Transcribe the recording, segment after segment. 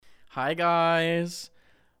Hi guys.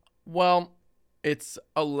 Well, it's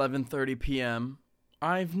 11:30 p.m.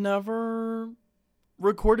 I've never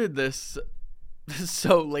recorded this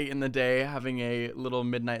so late in the day, having a little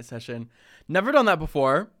midnight session. Never done that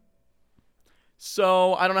before.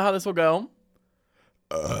 So, I don't know how this will go.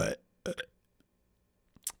 Uh,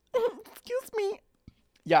 Excuse me.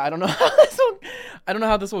 Yeah, I don't know I don't know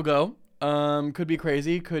how this will go. Could be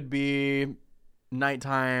crazy, could be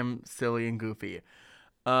nighttime, silly and goofy.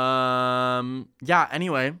 Yeah,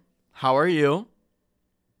 anyway, how are you?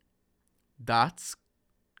 That's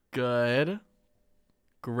good.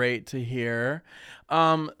 Great to hear.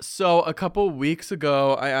 So a couple weeks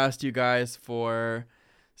ago, I asked you guys for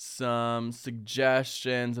some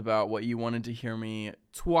suggestions about what you wanted to hear me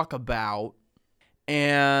talk about.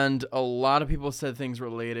 And a lot of people said things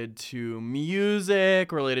related to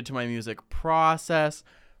music, related to my music process,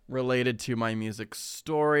 related to my music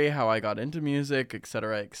story, how I got into music,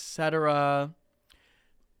 etc., etc.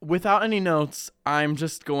 Without any notes, I'm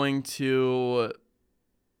just going to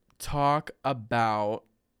talk about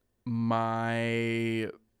my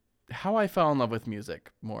how I fell in love with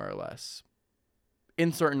music, more or less,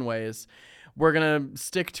 in certain ways. We're going to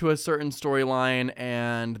stick to a certain storyline,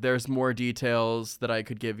 and there's more details that I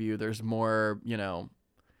could give you. There's more,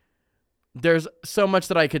 there's so much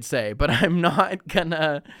that I could say, but I'm not going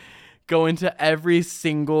to go into every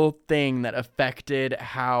single thing that affected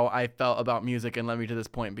how I felt about music and led me to this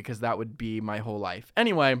point, because that would be my whole life.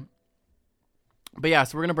 Anyway, but yeah,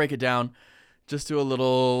 so we're going to break it down. Just do a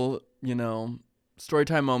little, story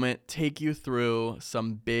time moment, take you through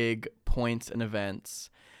some big points and events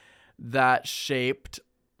that shaped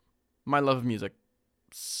my love of music.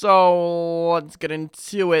 So let's get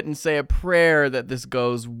into it and say a prayer that this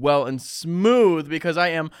goes well and smooth, because I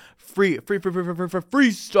am freestyling.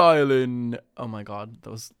 Oh my god, that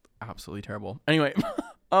was absolutely terrible. Anyway,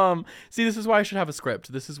 see, this is why I should have a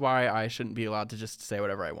script. This is why I shouldn't be allowed to just say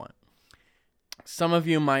whatever I want. Some of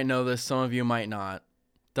you might know this, some of you might not.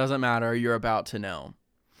 Doesn't matter, you're about to know.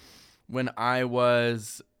 When I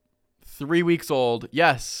was 3 weeks old,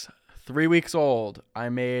 yes, 3 weeks old, I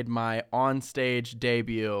made my on-stage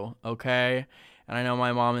debut, okay? And I know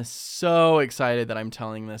my mom is so excited that I'm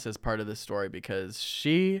telling this as part of the story, because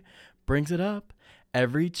she brings it up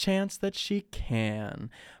every chance that she can.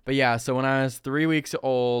 But yeah, so when I was 3 weeks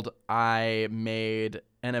old, I made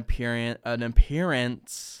an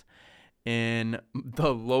appearance in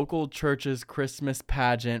the local church's Christmas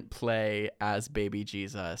pageant play as Baby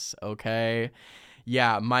Jesus, okay?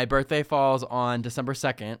 Yeah, my birthday falls on December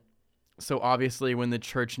 2nd. So obviously when the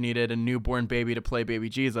church needed a newborn baby to play Baby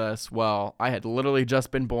Jesus, well, I had literally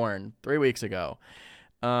just been born 3 weeks ago.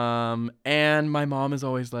 And my mom is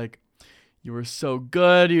always like, you were so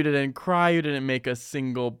good. You didn't cry. You didn't make a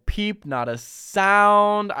single peep, not a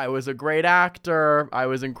sound. I was a great actor. I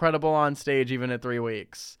was incredible on stage even at 3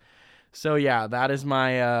 weeks. So yeah, that was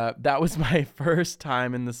my first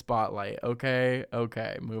time in the spotlight. Okay,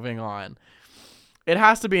 moving on. It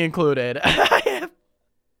has to be included.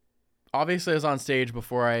 Obviously, I was on stage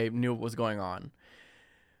before I knew what was going on.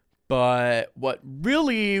 But what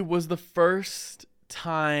really was the first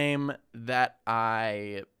time that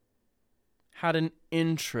I had an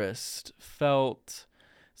interest, felt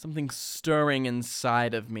something stirring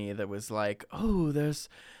inside of me that was like, oh, there's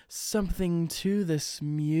something to this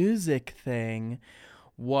music thing,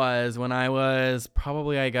 was when I was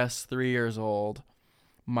probably, I guess, 3 years old.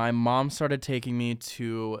 My mom started taking me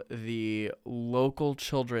to the local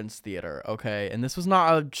children's theater, okay? And this was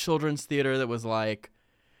not a children's theater that was like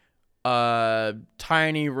a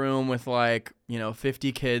tiny room with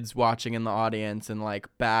 50 kids watching in the audience and like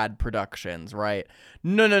bad productions, right?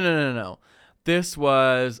 No. This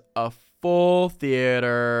was a full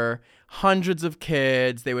theater, hundreds of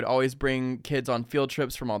kids. They would always bring kids on field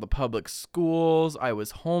trips from all the public schools. I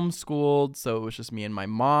was homeschooled, so it was just me and my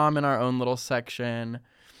mom in our own little section.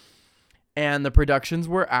 And the productions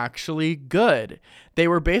were actually good. They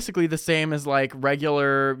were basically the same as like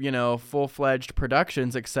regular, full-fledged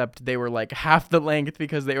productions, except they were like half the length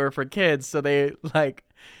because they were for kids. So they like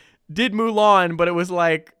did Mulan, but it was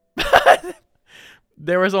like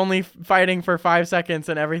there was only fighting for 5 seconds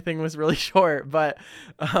and everything was really short. But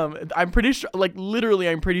I'm pretty sure,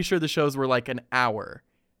 I'm pretty sure the shows were like an hour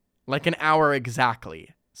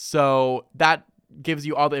exactly. So that gives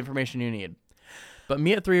you all the information you need. But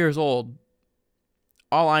me at 3 years old,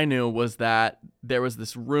 all I knew was that there was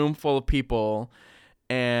this room full of people,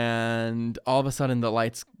 and all of a sudden the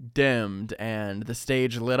lights dimmed and the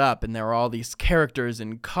stage lit up, and there were all these characters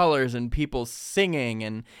and colors and people singing.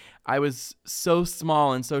 And I was so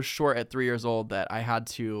small and so short at 3 years old that I had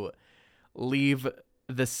to leave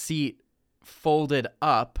the seat folded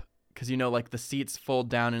up, because like the seats fold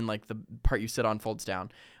down and like the part you sit on folds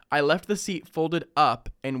down. I left the seat folded up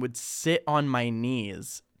and would sit on my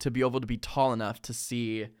knees to be able to be tall enough to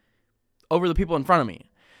see over the people in front of me.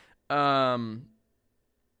 And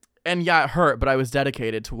yeah, it hurt, but I was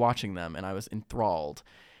dedicated to watching them and I was enthralled.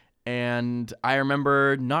 And I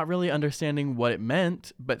remember not really understanding what it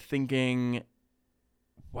meant, but thinking,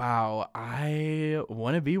 wow, I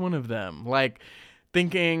want to be one of them. Like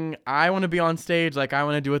thinking I want to be on stage. Like I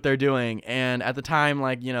want to do what they're doing. And at the time,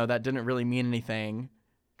 like, that didn't really mean anything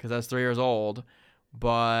because I was 3 years old.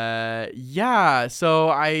 But yeah, so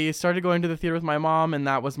I started going to the theater with my mom, and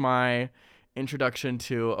that was my introduction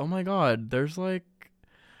to, oh my God, there's like,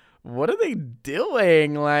 what are they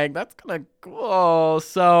doing? Like, that's kind of cool.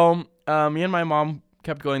 So me and my mom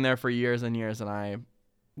kept going there for years and years, and I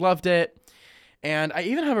loved it. And I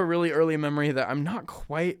even have a really early memory that I'm not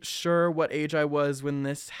quite sure what age I was when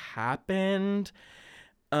this happened.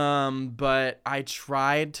 But I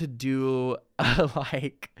tried to do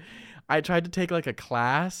I tried to take like a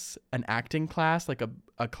class, an acting class, like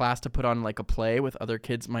a class to put on like a play with other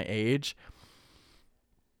kids my age.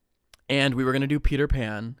 And we were going to do Peter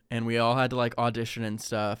Pan, and we all had to like audition and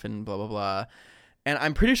stuff and blah, blah, blah. And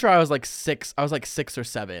I'm pretty sure I was like 6 or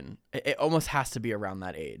 7. It almost has to be around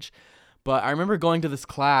that age. But I remember going to this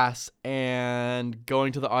class and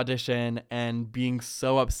going to the audition and being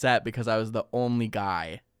so upset because I was the only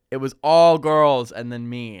guy. It was all girls and then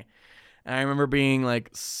me. And I remember being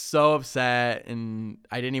like so upset, and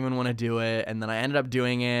I didn't even want to do it. And then I ended up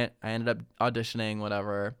doing it. I ended up auditioning,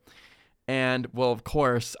 whatever. And well, of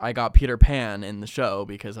course, I got Peter Pan in the show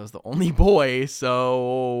because I was the only boy.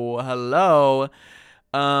 So hello.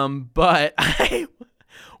 But I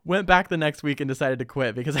went back the next week and decided to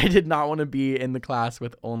quit because I did not want to be in the class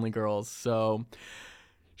with only girls. So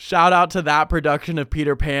shout out to that production of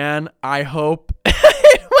Peter Pan. I hope it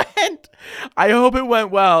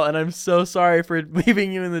went well, and I'm so sorry for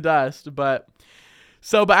leaving you in the dust. But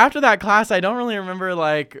after that class, I don't really remember,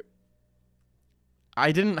 like,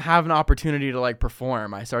 I didn't have an opportunity to like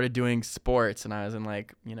perform. I started doing sports, and I was in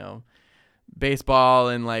like, baseball,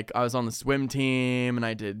 and like I was on the swim team, and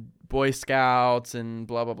I did Boy Scouts and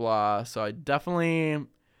blah, blah, blah. So I definitely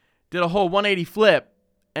did a whole 180 flip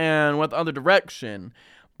and went the other direction.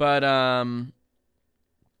 But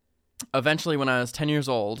eventually when I was 10 years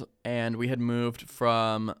old and we had moved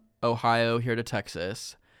from Ohio here to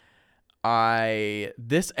Texas,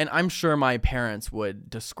 and I'm sure my parents would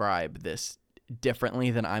describe this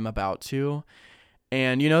differently than I'm about to.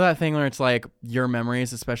 And that thing where it's like your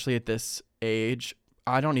memories, especially at this age,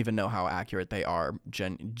 I don't even know how accurate they are.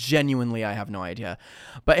 Genuinely, I have no idea.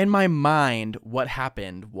 But in my mind, what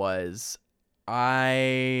happened was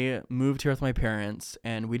I moved here with my parents,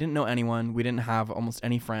 and we didn't know anyone. We didn't have almost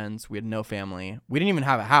any friends. We had no family. We didn't even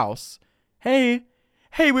have a house. Hey,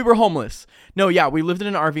 we were homeless. No, yeah, we lived in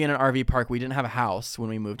an RV in an RV park. We didn't have a house when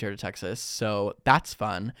we moved here to Texas, so that's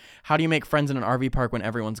fun. How do you make friends in an RV park when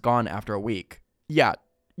everyone's gone after a week? Yeah,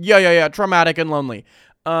 traumatic and lonely.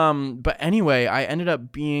 But anyway, I ended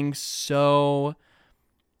up being so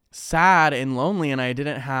sad and lonely, and I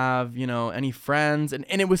didn't have, any friends. And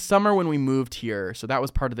it was summer when we moved here. So that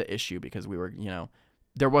was part of the issue because we were,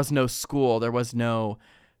 there was no school. There was no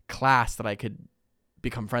class that I could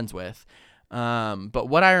become friends with. But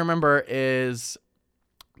what I remember is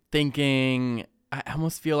thinking, I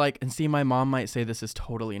almost feel like, and see, my mom might say this is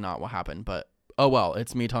totally not what happened, but oh well,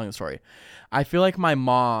 it's me telling the story. I feel like my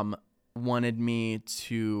mom wanted me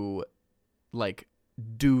to like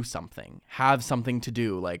do something, have something to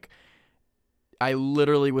do. Like I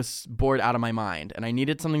literally was bored out of my mind, and I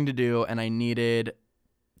needed something to do, and I needed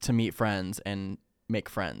to meet friends and make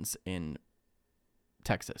friends in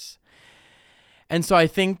Texas. And so I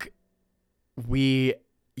think we,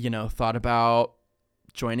 thought about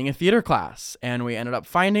joining a theater class, and we ended up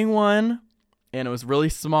finding one, and it was really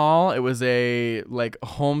small. It was a like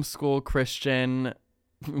homeschool Christian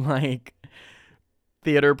like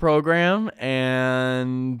theater program,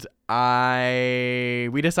 and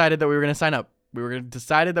we decided that we were going to sign up.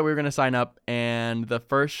 Decided that we were going to sign up, and the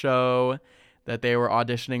first show that they were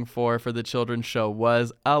auditioning for the children's show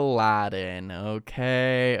was Aladdin.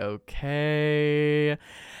 Okay.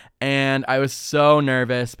 And I was so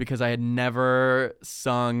nervous because I had never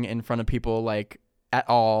sung in front of people like at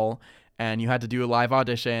all. And you had to do a live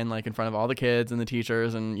audition like in front of all the kids and the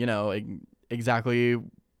teachers and, exactly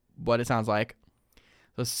what it sounds like.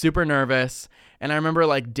 So super nervous. And I remember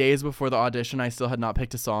like days before the audition, I still had not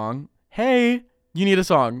picked a song. Hey, you need a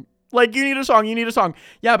song. Like, you need a song.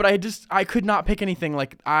 Yeah, but I could not pick anything.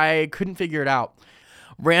 Like, I couldn't figure it out.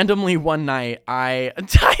 randomly one night, I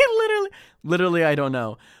literally, I don't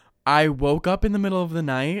know. I woke up in the middle of the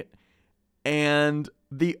night and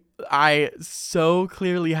I so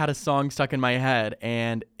clearly had a song stuck in my head,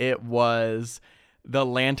 and it was the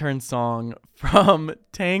Lantern song from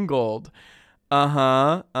Tangled.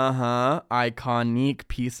 Iconic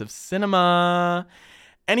piece of cinema.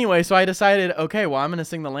 Anyway, so I decided, okay, well, I'm going to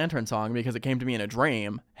sing the Lantern song because it came to me in a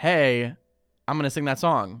dream. Hey, I'm going to sing that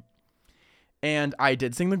song. And I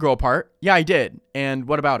did sing the girl part. Yeah, I did. And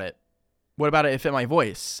what about it? What about it? It fit my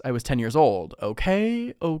voice. I was 10 years old.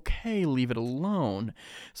 Okay, leave it alone.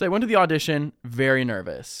 So I went to the audition, very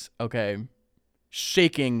nervous. Okay,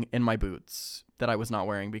 shaking in my boots that I was not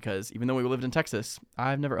wearing because even though we lived in Texas,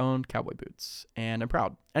 I've never owned cowboy boots. And I'm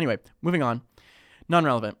proud. Anyway, moving on.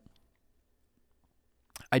 Non-relevant.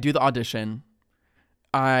 I do the audition.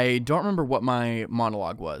 I don't remember what my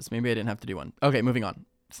monologue was. Maybe I didn't have to do one. Okay, moving on.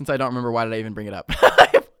 Since I don't remember, why did I even bring it up?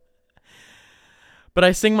 But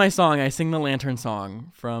I sing my song. I sing the Lantern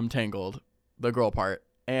song from Tangled, the girl part.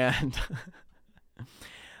 And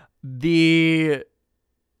the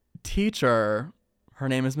teacher, her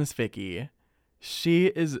name is Miss Vicky, she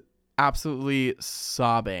is absolutely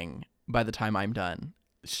sobbing by the time I'm done.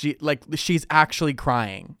 She's actually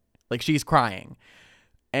crying. Like, she's crying.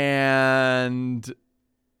 And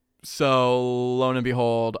so, lo and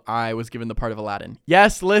behold, I was given the part of Aladdin.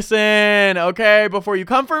 Yes, listen, okay, before you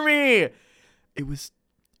come for me. It was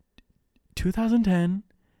 2010,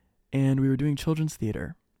 and we were doing children's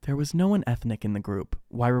theater. There was no one ethnic in the group.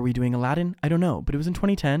 Why were we doing Aladdin? I don't know, but it was in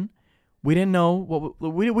 2010. We didn't know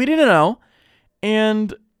we didn't know.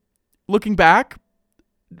 And looking back,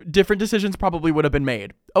 different decisions probably would have been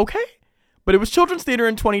made. Okay? But it was children's theater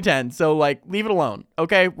in 2010, so, like, leave it alone.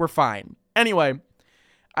 Okay? We're fine. Anyway,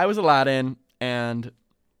 I was Aladdin, and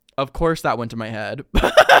of course that went to my head.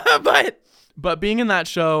 But being in that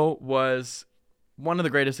show was one of the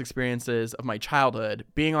greatest experiences of my childhood.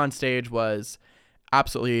 Being on stage was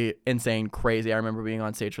absolutely insane, crazy. I remember being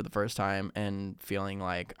on stage for the first time and feeling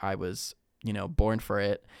like I was, born for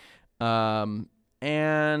it.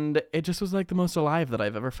 And it just was like the most alive that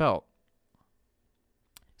I've ever felt.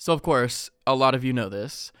 So, of course, a lot of you know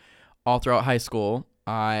this. All throughout high school,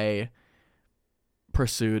 I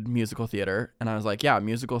pursued musical theater. And I was like, yeah,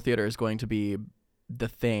 musical theater is going to be the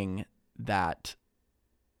thing that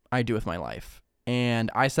I do with my life. And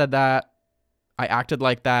I said that. I acted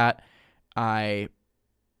like that. I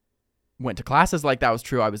went to classes like that was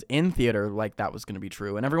true. I was in theater like that was going to be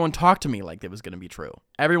true. And everyone talked to me like it was going to be true.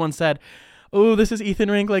 Everyone said, oh, this is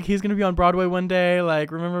Ethan Rink. Like, he's going to be on Broadway one day.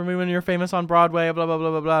 Like, remember me when you're famous on Broadway, blah, blah, blah,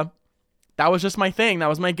 blah, blah. That was just my thing. That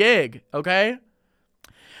was my gig. Okay.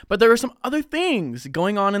 But there were some other things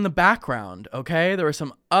going on in the background. Okay. There were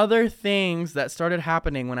some other things that started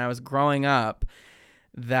happening when I was growing up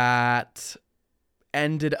that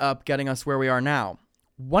ended up getting us where we are now.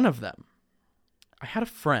 One of them, I had a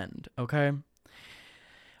friend. Okay.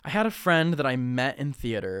 I had a friend that I met in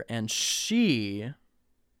theater, and she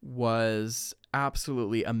was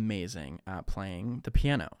absolutely amazing at playing the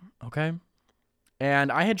piano, okay?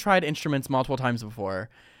 And I had tried instruments multiple times before,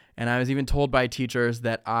 and I was even told by teachers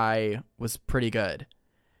that I was pretty good.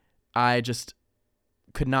 I just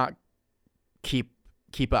could not keep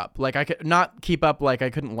up. Like, I could not keep up, like I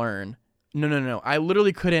couldn't learn. No. I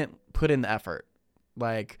literally couldn't put in the effort.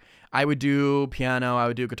 Like, I would do piano, I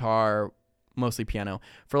would do guitar, mostly piano,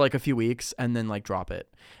 for like a few weeks and then like drop it.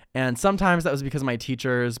 And sometimes that was because of my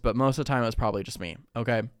teachers, but most of the time it was probably just me,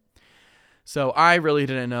 okay? So I really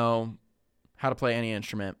didn't know how to play any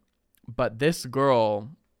instrument. But this girl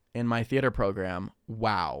in my theater program,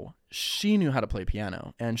 wow, she knew how to play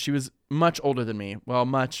piano. And she was much older than me. Well,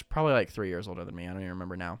 probably like 3 years older than me. I don't even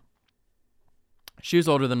remember now. She was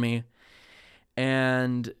older than me.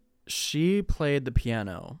 And she played the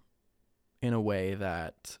piano in a way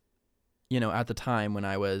that, at the time when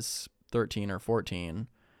I was 13 or 14,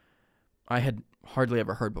 I had hardly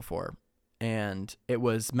ever heard before. And it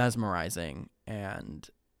was mesmerizing and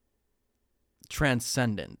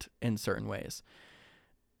transcendent in certain ways.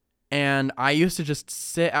 And I used to just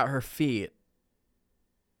sit at her feet.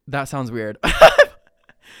 That sounds weird.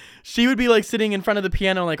 She would be like sitting in front of the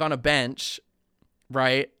piano, like on a bench,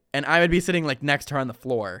 right? And I would be sitting like next to her on the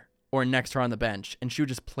floor or next to her on the bench. And she would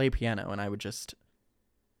just play piano, and I would just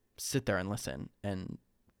sit there and listen and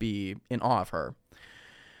be in awe of her.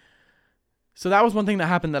 So that was one thing that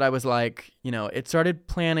happened that I was like, it started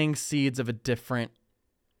planting seeds of a different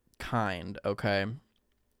kind, okay?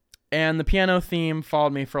 And the piano theme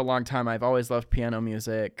followed me for a long time. I've always loved piano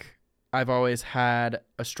music. I've always had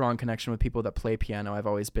a strong connection with people that play piano. I've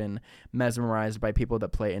always been mesmerized by people that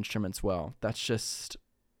play instruments well. That's just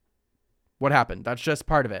what happened. That's just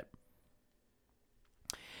part of it.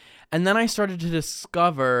 And then I started to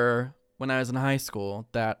discover when I was in high school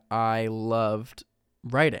that I loved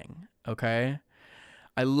writing, okay?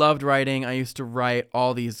 I loved writing. I used to write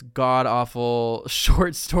all these god-awful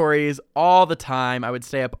short stories all the time. I would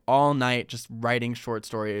stay up all night just writing short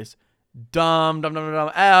stories. Dumb,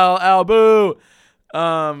 boo.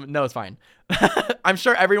 No, it's fine. I'm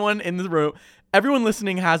sure everyone in the room, everyone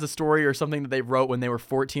listening has a story or something that they wrote when they were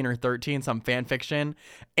 14 or 13, some fan fiction.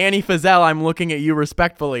 Annie Fazell, I'm looking at you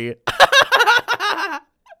respectfully.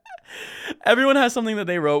 Everyone has something that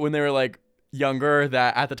they wrote when they were like younger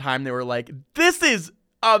that at the time they were like, this is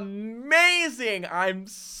amazing. I'm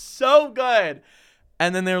so good.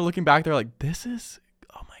 And then they were looking back, they're like,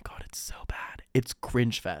 oh my God, it's so bad. It's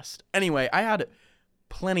cringe fest. Anyway, I had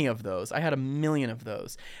plenty of those. I had a million of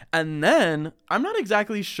those. And then I'm not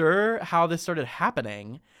exactly sure how this started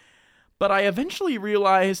happening, but I eventually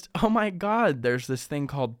realized, oh my God, there's this thing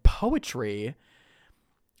called poetry.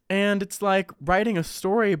 And it's like writing a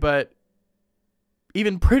story, but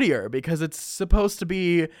even prettier because it's supposed to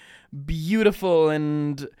be beautiful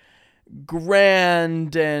and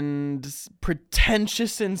grand and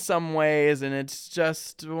pretentious in some ways. And it's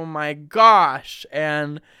just, oh my gosh.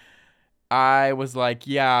 And I was like,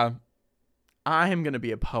 yeah, I am going to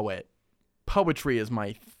be a poet. Poetry is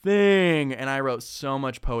my thing. And I wrote so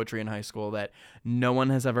much poetry in high school that no one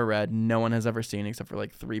has ever read, no one has ever seen except for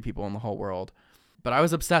like 3 people in the whole world. But I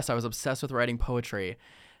was obsessed. I was obsessed with writing poetry.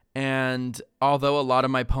 And although a lot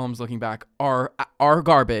of my poems looking back are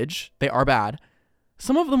garbage, they are bad,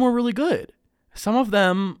 some of them were really good. Some of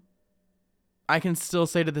them I can still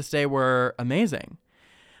say to this day were amazing.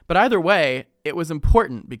 But either way, it was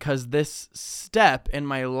important because this step in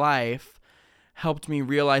my life helped me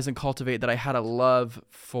realize and cultivate that I had a love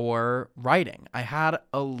for writing. I had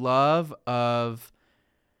a love of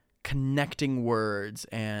connecting words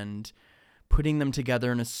and putting them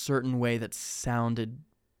together in a certain way that sounded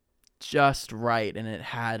just right, and it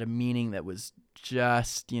had a meaning that was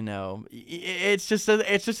just, it's just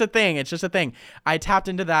a thing. I tapped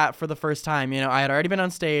into that for the first time. I had already been on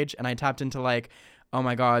stage, and I tapped into like, oh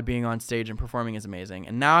my God, being on stage and performing is amazing.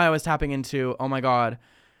 And now I was tapping into, oh my God,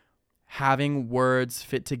 having words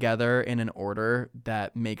fit together in an order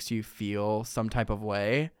that makes you feel some type of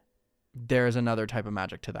way. There's another type of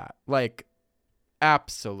magic to that. Like,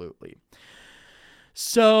 absolutely.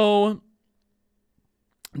 So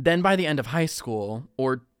then by the end of high school,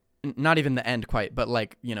 or not even the end quite, but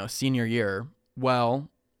like, senior year, well,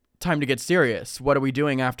 time to get serious. What are we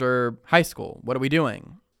doing after high school? What are we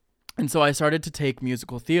doing? And so I started to take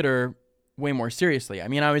musical theater way more seriously. I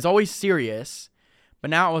mean, I was always serious, but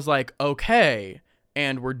now it was like, okay,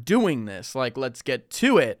 and we're doing this. Like, let's get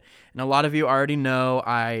to it. And a lot of you already know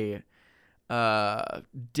I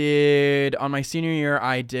did, on my senior year,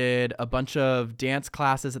 I did a bunch of dance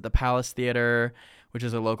classes at the Palace Theater, which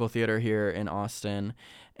is a local theater here in Austin.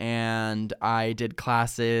 And I did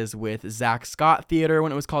classes with Zach Scott Theater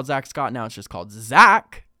when it was called Zach Scott. Now it's just called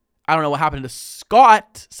Zach. I don't know what happened to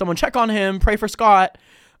Scott. Someone check on him. Pray for Scott.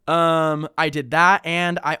 I did that.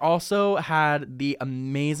 And I also had the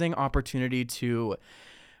amazing opportunity to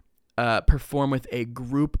perform with a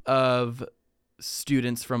group of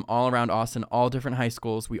students from all around Austin, all different high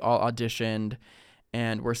schools. We all auditioned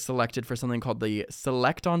and were selected for something called the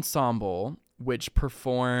Select Ensemble, which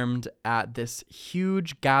performed at this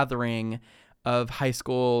huge gathering of high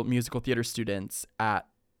school musical theater students at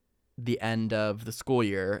the end of the school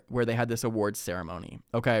year where they had this awards ceremony.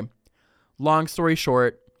 Okay. Long story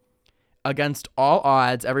short, against all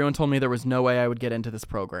odds, everyone told me there was no way I would get into this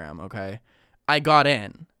program. Okay. I got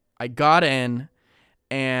in,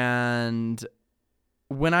 and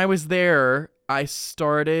when I was there, I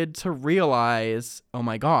started to realize, oh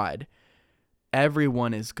my God,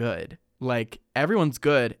 everyone is good. Like, everyone's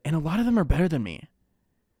good, and a lot of them are better than me,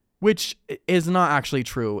 which is not actually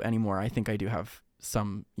true anymore. I think I do have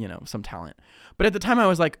some talent. But at the time I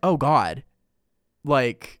was like, oh God,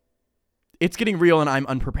 like, it's getting real and I'm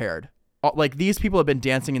unprepared. Like, these people have been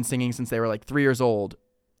dancing and singing since they were like 3 years old,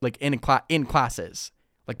 like in classes,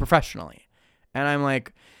 like professionally. And I'm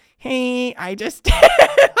like, hey, I just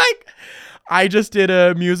did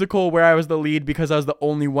a musical where I was the lead because I was the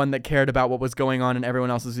only one that cared about what was going on and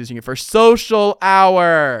everyone else was using it for social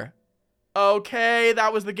hour. Okay,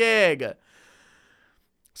 that was the gig.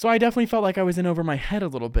 So I definitely felt like I was in over my head a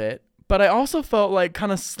little bit, but I also felt like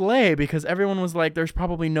kind of slay because everyone was like, there's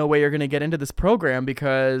probably no way you're going to get into this program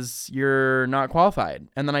because you're not qualified.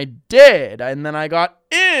 And then I did, and then I got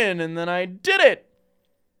in, and then I did it.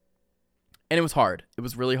 And it was hard. It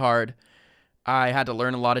was really hard. I had to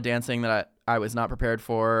learn a lot of dancing that I was not prepared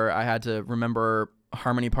for. I had to remember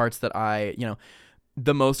harmony parts that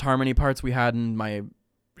the most harmony parts we had in my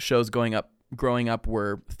shows growing up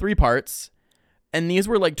were 3 parts. And these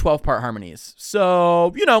were like 12-part harmonies.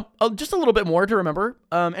 So, just a little bit more to remember.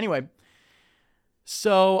 Anyway,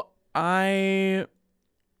 so I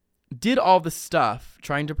did all this stuff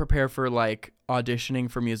trying to prepare for like auditioning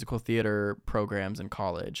for musical theater programs in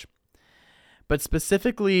college. But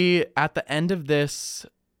specifically at the end of this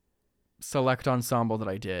select ensemble that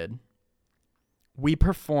I did, we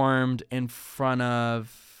performed in front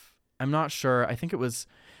of, I'm not sure, I think it was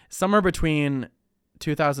somewhere between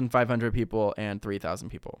 2,500 people and 3,000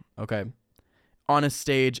 people, okay? On a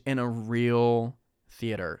stage in a real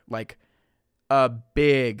theater, like a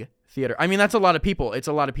big theater. I mean, that's a lot of people. It's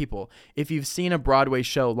a lot of people. If you've seen a Broadway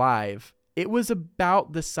show live, it was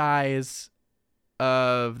about the size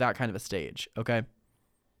of that kind of a stage, okay?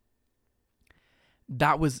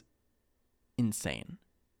 That was insane.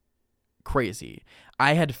 Crazy.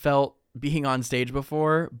 I had felt being on stage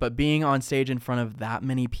before, but being on stage in front of that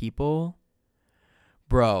many people,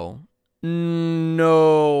 bro,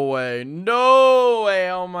 no way.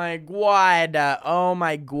 Oh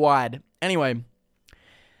my God. Anyway,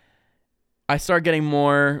 I started getting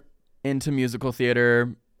more into musical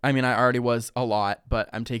theater. I mean, I already was a lot, but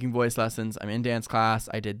I'm taking voice lessons. I'm in dance class.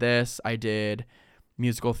 I did this. I did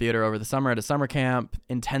musical theater over the summer at a summer camp,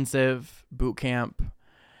 intensive boot camp.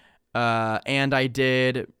 And I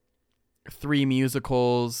did 3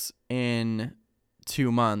 musicals in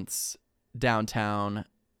 2 months downtown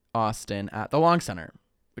Austin at the Long Center,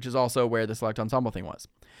 which is also where the select ensemble thing was.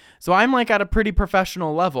 So I'm like at a pretty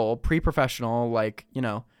professional level, pre-professional, like,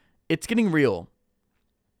 it's getting real.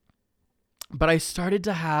 But I started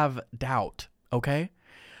to have doubt, okay?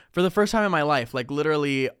 For the first time in my life, like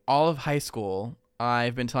literally all of high school,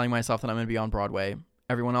 I've been telling myself that I'm going to be on Broadway.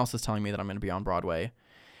 Everyone else is telling me that I'm going to be on Broadway.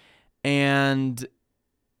 And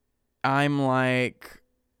I'm like,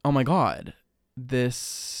 oh my God,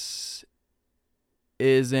 this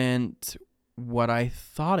isn't what I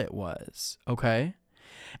thought it was, okay?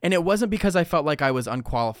 And it wasn't because I felt like I was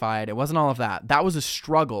unqualified. It wasn't all of that. That was a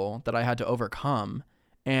struggle that I had to overcome.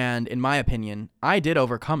 And in my opinion, I did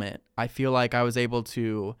overcome it. I feel like I was able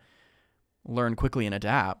to learn quickly and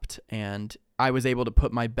adapt, and I was able to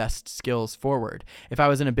put my best skills forward. If I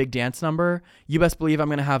was in a big dance number, you best believe I'm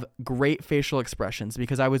going to have great facial expressions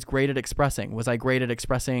because I was great at expressing. Was I great at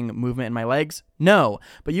expressing movement in my legs? No.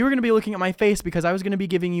 But you were going to be looking at my face because I was going to be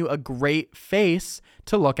giving you a great face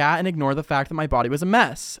to look at and ignore the fact that my body was a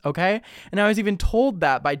mess, okay? And I was even told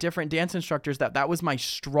that by different dance instructors that was my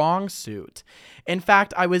strong suit. In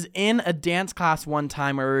fact, I was in a dance class one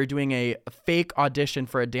time where we were doing a fake audition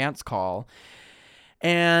for a dance call.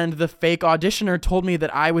 And the fake auditioner told me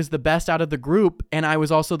that I was the best out of the group and I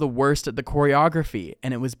was also the worst at the choreography.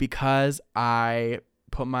 And it was because I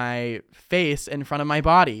put my face in front of my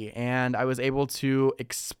body and I was able to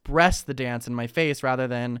express the dance in my face rather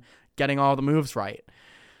than getting all the moves right.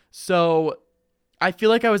 So I feel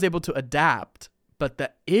like I was able to adapt, but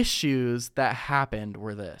the issues that happened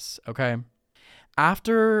were this, okay?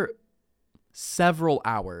 After several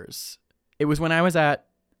hours, it was when I was at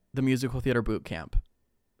the musical theater boot camp.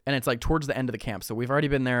 And it's like towards the end of the camp. So we've already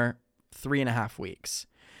been there 3.5 weeks.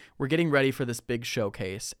 We're getting ready for this big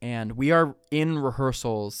showcase. And we are in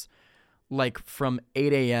rehearsals like from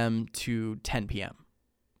 8 a.m. to 10 p.m.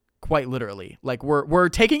 Quite literally. Like we're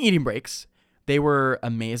taking eating breaks. They were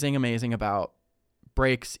amazing about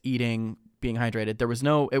breaks, eating, being hydrated.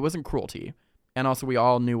 It wasn't cruelty. And also we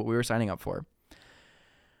all knew what we were signing up for.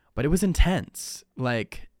 But it was intense.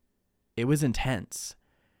 It was intense.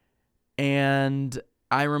 And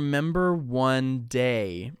I remember one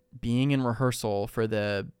day being in rehearsal for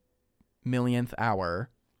the millionth hour,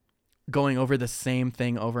 going over the same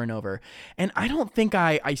thing over and over. And I don't think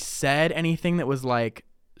I said anything that was like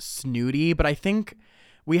snooty, but I think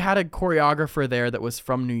we had a choreographer there that was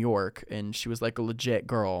from New York, and she was like a legit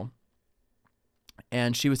girl.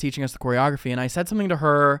 And she was teaching us the choreography, and I said something to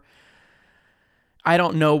her. I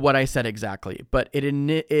don't know what I said exactly, but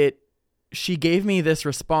she gave me this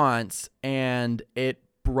response and it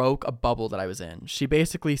broke a bubble that I was in. She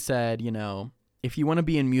basically said, if you want to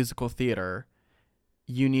be in musical theater,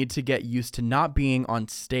 you need to get used to not being on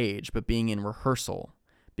stage, but being in rehearsal,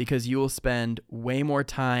 because you will spend way more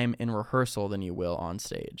time in rehearsal than you will on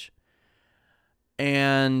stage.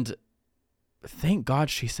 And thank God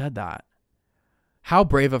she said that. How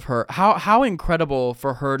brave of her. How incredible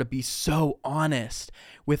for her to be so honest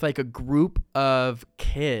with like a group of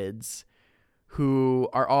kids who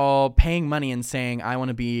are all paying money and saying, I want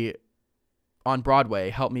to be on Broadway.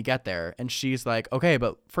 Help me get there. And she's like, okay,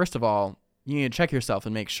 but first of all, you need to check yourself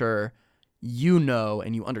and make sure you know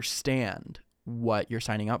and you understand what you're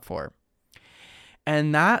signing up for.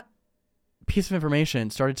 And that piece of information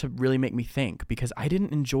started to really make me think, because I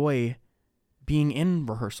didn't enjoy being in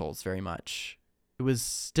rehearsals very much. It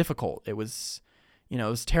was difficult. It was, it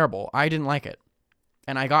was terrible. I didn't like it.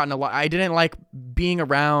 And I didn't like being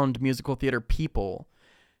around musical theater people.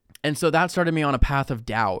 And so that started me on a path of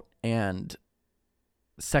doubt and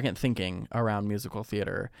second thinking around musical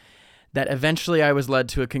theater, that eventually I was led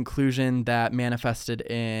to a conclusion that manifested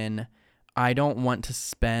in, I don't want to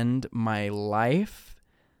spend my life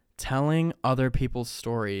telling other people's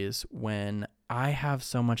stories when I have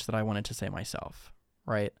so much that I wanted to say myself,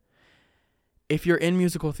 right? If you're in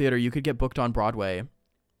musical theater, you could get booked on Broadway.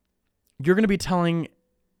 You're going to be telling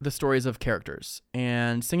the stories of characters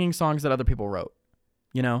and singing songs that other people wrote.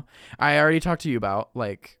 I already talked to you about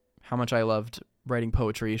like how much I loved writing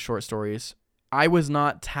poetry, short stories. I was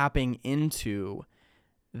not tapping into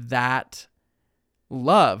that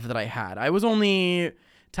love that I had. I was only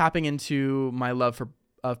tapping into my love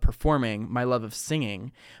of performing, my love of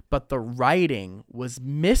singing, but the writing was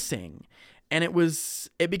missing. And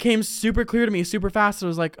it became super clear to me super fast. It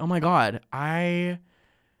was like, oh my God,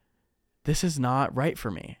 this is not right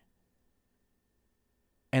for me.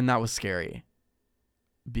 And that was scary,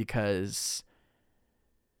 because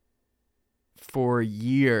for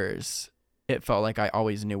years, it felt like I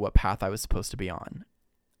always knew what path I was supposed to be on.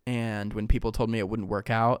 And when people told me it wouldn't work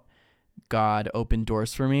out, God opened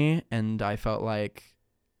doors for me, and I felt like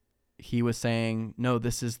he was saying, no,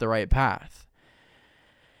 this is the right path.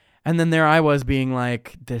 And then there I was being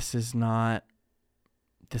like, this is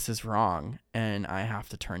wrong, and I have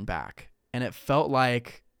to turn back. And it felt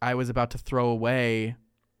like I was about to throw away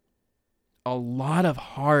a lot of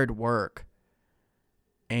hard work.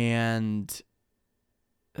 And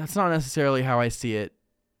that's not necessarily how I see it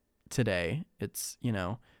today. It's,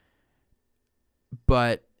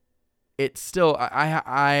 but it's still,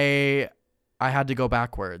 I had to go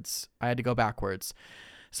backwards.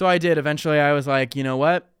 So I did. Eventually I was like, you know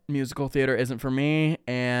what? Musical theater isn't for me.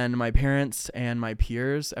 And my parents and my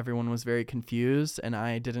peers, everyone was very confused, and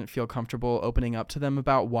I didn't feel comfortable opening up to them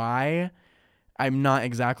about why. I'm not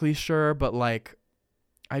exactly sure, but like,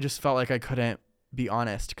 I just felt like I couldn't be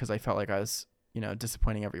honest, because I felt like I was,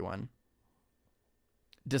 disappointing everyone,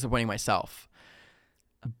 disappointing myself.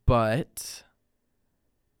 But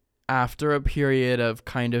after a period of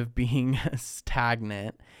kind of being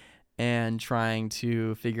stagnant and trying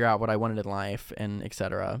to figure out what I wanted in life and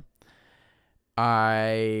etc.,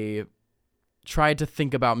 I tried to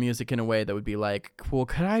think about music in a way that would be like, well,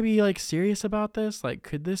 could I be like serious about this? Like,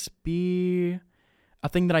 could this be a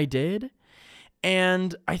thing that I did?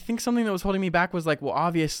 And I think something that was holding me back was like, well,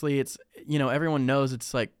 obviously it's, everyone knows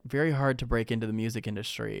it's like very hard to break into the music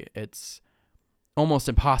industry. It's almost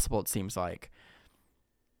impossible, it seems like.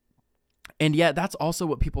 And yet that's also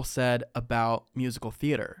what people said about musical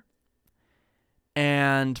theater.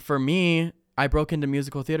 And for me, I broke into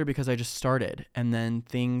musical theater because I just started, and then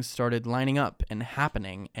things started lining up and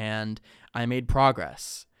happening, and I made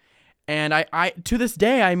progress. And I to this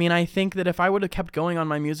day, I think that if I would have kept going on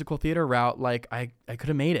my musical theater route, like I could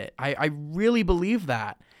have made it. I really believe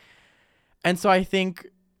that. And so I think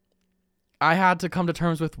I had to come to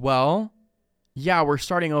terms with, well, yeah, we're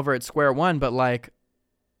starting over at square one, but like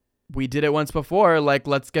we did it once before, like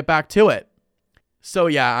let's get back to it. So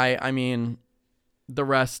yeah, I mean, the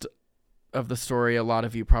rest of the story, a lot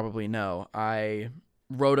of you probably know. I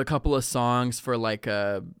wrote a couple of songs for like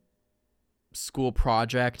a school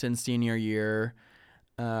project in senior year.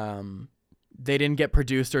 They didn't get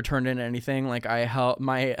produced or turned into anything. Like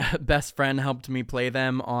my best friend helped me play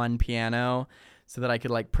them on piano so that I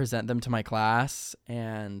could like present them to my class.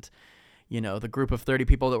 And, the group of 30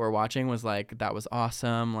 people that were watching was like, that was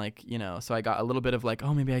awesome. Like, so I got a little bit of like,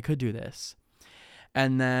 oh, maybe I could do this.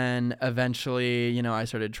 And then eventually, I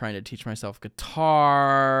started trying to teach myself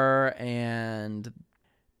guitar. And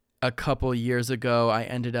a couple years ago, I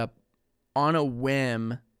ended up on a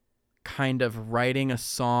whim kind of writing a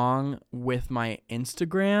song with my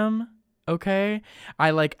Instagram. Okay.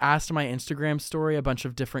 I like asked my Instagram story a bunch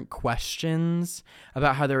of different questions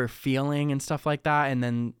about how they were feeling and stuff like that, and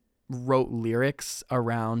then wrote lyrics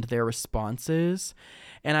around their responses.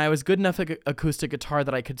 And I was good enough at acoustic guitar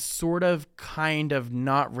that I could sort of, kind of,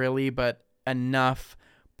 not really, but enough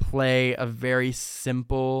play a very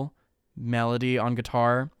simple melody on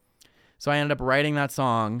guitar. So I ended up writing that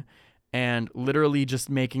song and literally just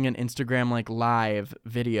making an Instagram like live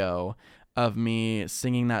video of me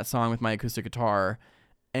singing that song with my acoustic guitar.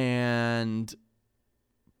 And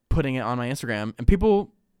putting it on my Instagram, and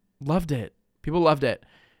people loved it.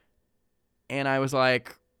 And I was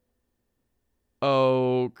like,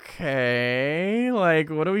 okay, like,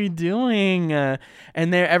 what are we doing? And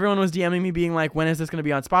everyone was DMing me being like, when is this going to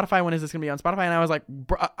be on Spotify? And I was like,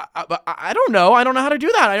 I don't know. I don't know how to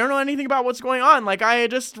do that. I don't know anything about what's going on. Like, I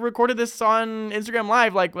just recorded this on Instagram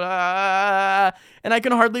Live, like, and I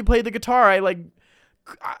can hardly play the guitar.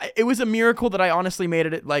 It was a miracle that I honestly made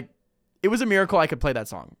it. Like, it was a miracle I could play that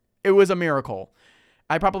song. It was a miracle.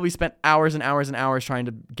 I probably spent hours and hours and hours trying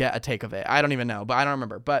to get a take of it. I don't even know, but I don't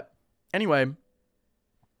remember. But anyway,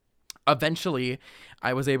 eventually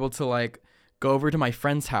I was able to like go over to my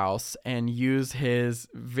friend's house and use his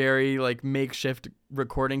very like makeshift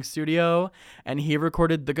recording studio, and he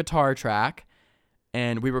recorded the guitar track,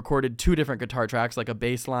 and we recorded 2 different guitar tracks, like a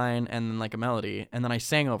bass line and then like a melody, and then I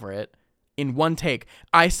sang over it in one take.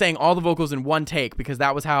 I sang all the vocals in one take because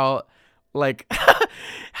that was how like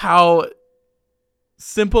how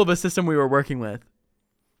simple of a system we were working with.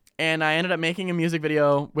 And I ended up making a music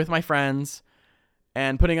video with my friends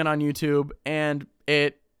and putting it on YouTube, and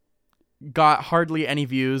it got hardly any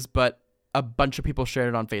views, but a bunch of people shared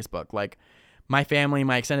it on Facebook. Like my family,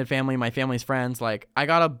 my extended family, my family's friends. Like I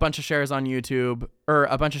got a bunch of shares on YouTube, or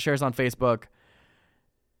a bunch of shares on Facebook,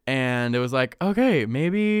 and it was like, okay,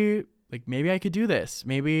 maybe I could do this.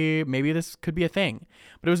 Maybe this could be a thing.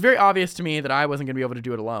 But it was very obvious to me that I wasn't going to be able to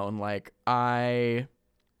do it alone. Like I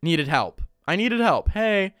needed help.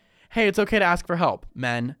 Hey, it's okay to ask for help,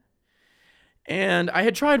 men. And I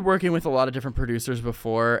had tried working with a lot of different producers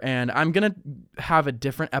before, and I'm going to have a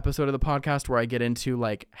different episode of the podcast where I get into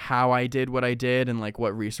like how I did what I did and like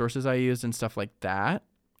what resources I used and stuff like that,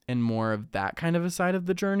 and more of that kind of a side of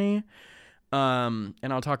the journey. And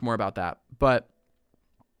I'll talk more about that. But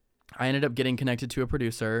I ended up getting connected to a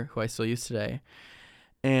producer who I still use today,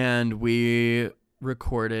 and we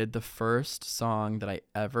recorded the first song that I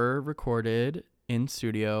ever recorded in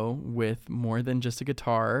studio with more than just a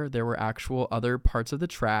guitar. There were actual other parts of the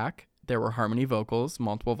track. There were harmony vocals,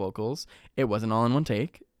 multiple vocals. It wasn't all in one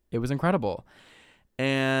take. It was incredible.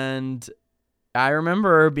 And I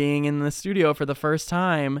remember being in the studio for the first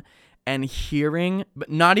time and hearing,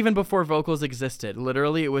 but not even before vocals existed.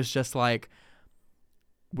 Literally, it was just like,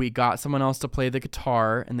 we got someone else to play the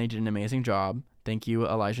guitar, and they did an amazing job. Thank you,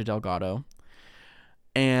 Elijah Delgado.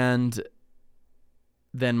 And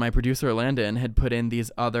then my producer, Landon, had put in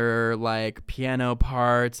these other like piano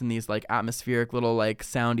parts and these like atmospheric little like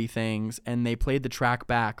soundy things, and they played the track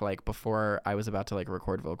back like before I was about to like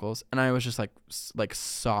record vocals, and I was just like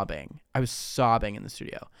sobbing. I was sobbing in the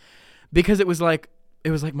studio because it was like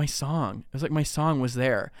my song. It was like my song was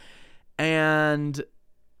there. And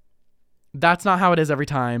that's not how it is every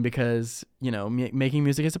time, because, you know, making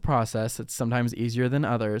music is a process. It's sometimes easier than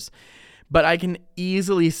others. But I can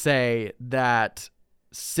easily say that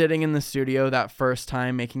sitting in the studio that first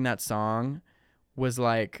time making that song was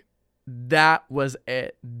like, that was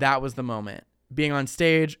it. That was the moment. Being on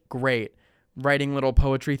stage, great. Writing little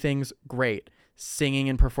poetry things, great. Singing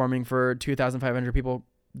and performing for 2,500 people,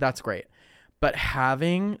 that's great. But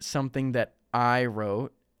having something that I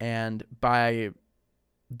wrote, and by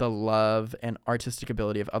the love and artistic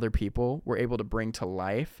ability of other people were able to bring to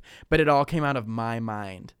life, but it all came out of my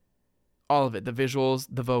mind. All of it, the visuals,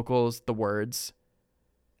 the vocals, the words,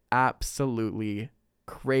 absolutely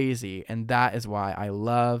crazy. And that is why I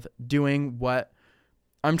love doing what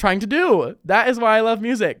I'm trying to do. That is why I love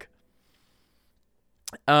music.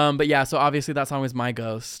 But yeah, so obviously that song was My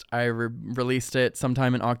Ghost. I released it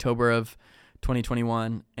sometime in October of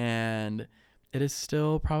 2021, and it is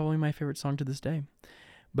still probably my favorite song to this day.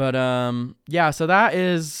 But yeah, so that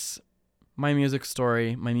is my music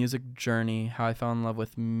story, my music journey, how I fell in love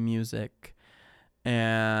with music.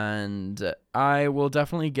 And I will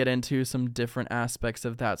definitely get into some different aspects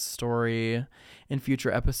of that story in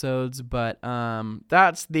future episodes, but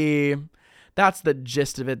that's the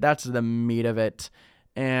gist of it. That's the meat of it.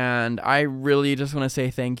 And I really just want to say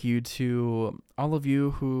thank you to all of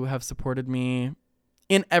you who have supported me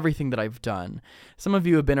in everything that I've done. Some of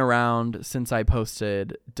you have been around since I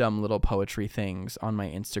posted dumb little poetry things on my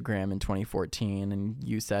Instagram in 2014, and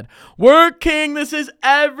you said, "Working, this is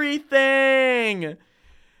everything."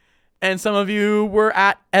 And some of you were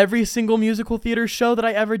at every single musical theater show that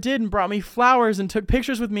I ever did and brought me flowers and took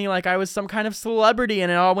pictures with me like I was some kind of celebrity,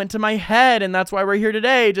 and it all went to my head, and that's why we're here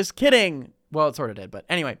today. Just kidding. Well, it sort of did, but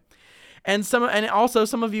anyway. And also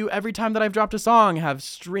some of you, every time that I've dropped a song, have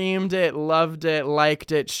streamed it, loved it,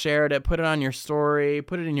 liked it, shared it, put it on your story,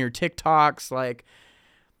 put it in your TikToks. Like,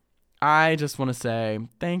 I just want to say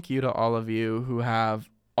thank you to all of you who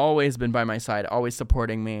have always been by my side, always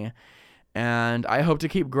supporting me. And I hope to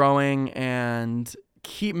keep growing and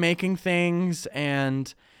keep making things.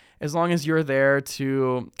 And as long as you're there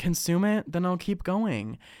to consume it, then I'll keep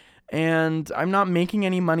going. And I'm not making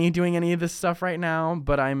any money doing any of this stuff right now,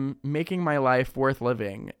 but I'm making my life worth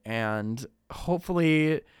living. And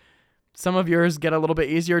hopefully some of yours get a little bit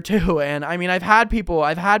easier too. And I mean, I've had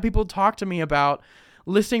people talk to me about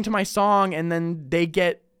listening to my song and then they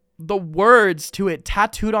get the words to it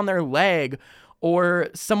tattooed on their leg, or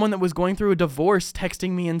someone that was going through a divorce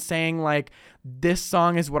texting me and saying like, this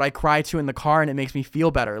song is what I cry to in the car and it makes me feel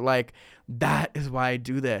better. Like, that is why I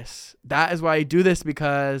do this. That is why I do this,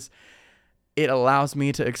 because it allows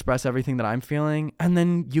me to express everything that I'm feeling, and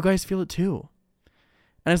then you guys feel it too.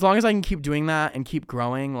 And as long as I can keep doing that and keep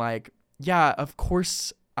growing, like, yeah, of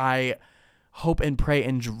course I hope and pray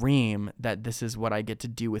and dream that this is what I get to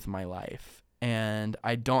do with my life. And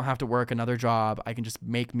I don't have to work another job. I can just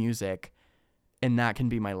make music, and that can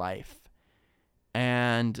be my life.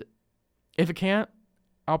 And if it can't,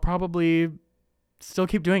 I'll probably still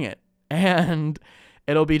keep doing it. And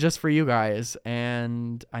it'll be just for you guys.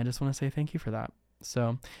 And I just want to say thank you for that.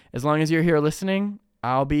 So as long as you're here listening,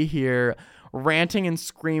 I'll be here ranting and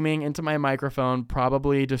screaming into my microphone,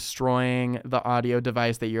 probably destroying the audio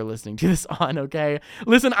device that you're listening to this on, okay?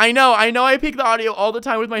 Listen, I know I peak the audio all the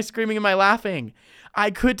time with my screaming and my laughing.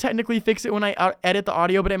 I could technically fix it when I edit the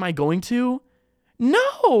audio, but am I going to?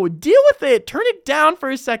 No, deal with it. Turn it down for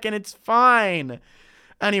a second. It's fine.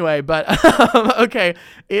 Anyway, but okay,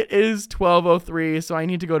 it is 12:03, so I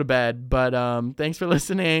need to go to bed. But thanks for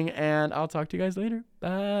listening, and I'll talk to you guys later.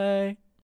 Bye.